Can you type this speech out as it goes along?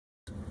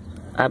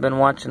I've been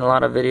watching a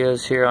lot of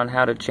videos here on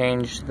how to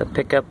change the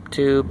pickup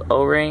tube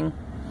O-ring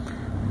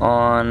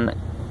on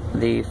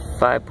the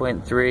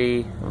 5.3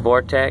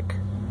 Vortec.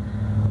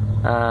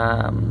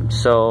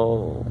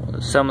 So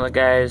some of the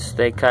guys,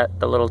 they cut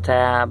the little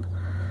tab.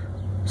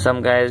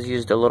 Some guys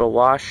used a little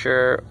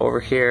washer over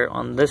here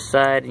on this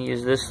side and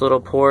used this little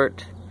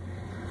port.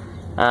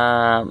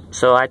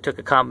 So I took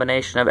a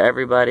combination of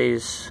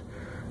everybody's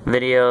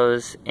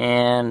videos,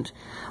 and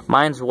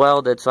mine's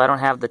welded, so I don't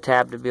have the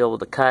tab to be able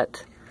to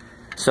cut.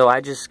 So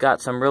I just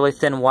got some really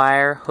thin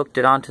wire, hooked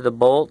it onto the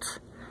bolt,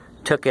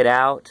 took it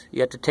out.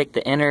 You have to take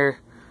the inner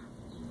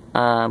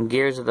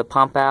gears of the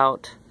pump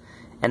out,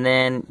 and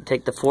then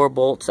take the 4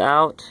 bolts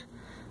out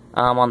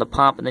on the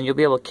pump, and then you'll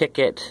be able to kick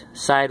it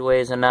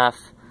sideways enough.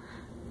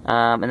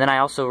 And then I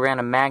also ran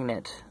a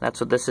magnet.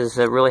 That's what this is,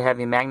 a really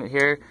heavy magnet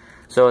here.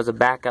 So as a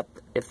backup,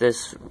 if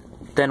this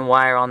thin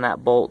wire on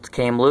that bolt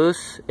came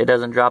loose, it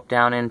doesn't drop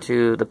down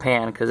into the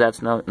pan, because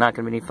that's not going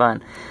to be any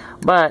fun.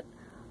 But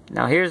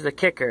now here's the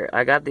kicker.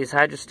 I got these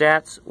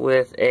hydrostats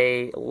with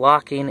a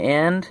locking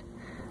end,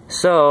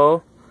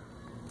 so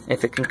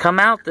if it can come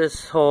out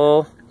this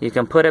hole, you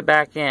can put it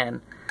back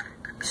in.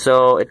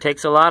 So it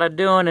takes a lot of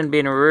doing and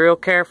being real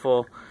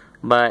careful,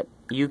 but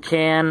you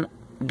can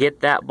get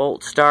that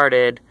bolt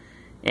started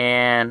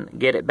and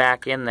get it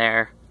back in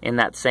there in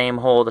that same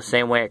hole the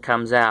same way it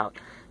comes out.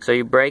 So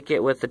you break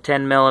it with the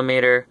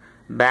 10mm,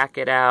 back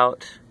it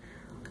out,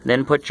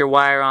 then put your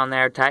wire on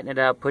there, tighten it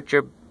up, put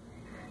your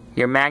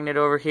magnet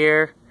over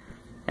here,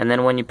 and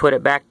then when you put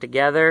it back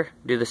together,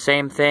 do the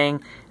same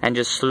thing and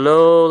just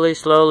slowly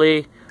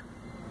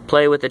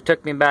play with it. It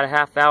took me about a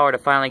half hour to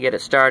finally get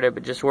it started,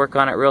 but just work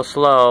on it real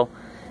slow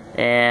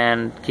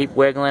and keep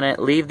wiggling it.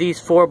 Leave these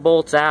 4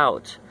 bolts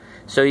out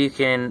so you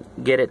can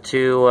get it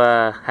to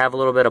have a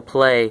little bit of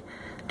play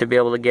to be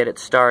able to get it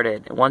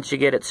started. Once you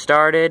get it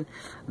started,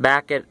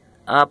 back it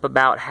up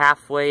about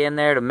halfway in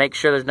there to make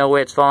sure there's no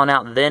way it's falling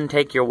out. Then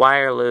take your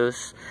wire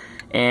loose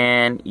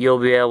and you'll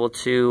be able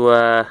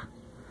to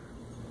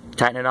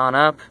tighten it on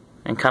up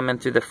and come in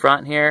through the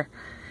front here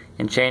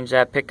and change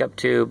that pickup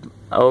tube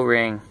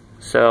O-ring.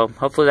 So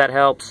hopefully that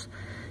helps,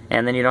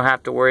 and then you don't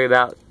have to worry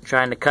about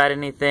trying to cut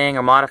anything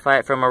or modify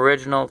it from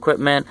original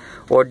equipment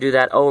or do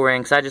that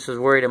O-ring, because I just was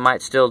worried it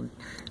might still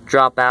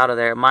drop out of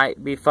there. It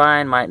might be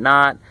fine, might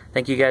not. I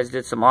think you guys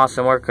did some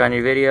awesome work on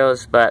your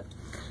videos, but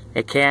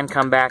it can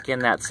come back in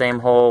that same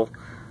hole.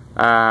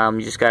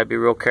 You just got to be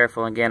real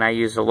careful. Again, I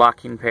used a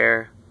locking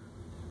pair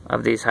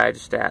of these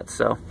hydrostats.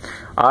 So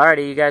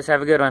alrighty, you guys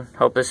have a good one.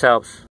 Hope this helps.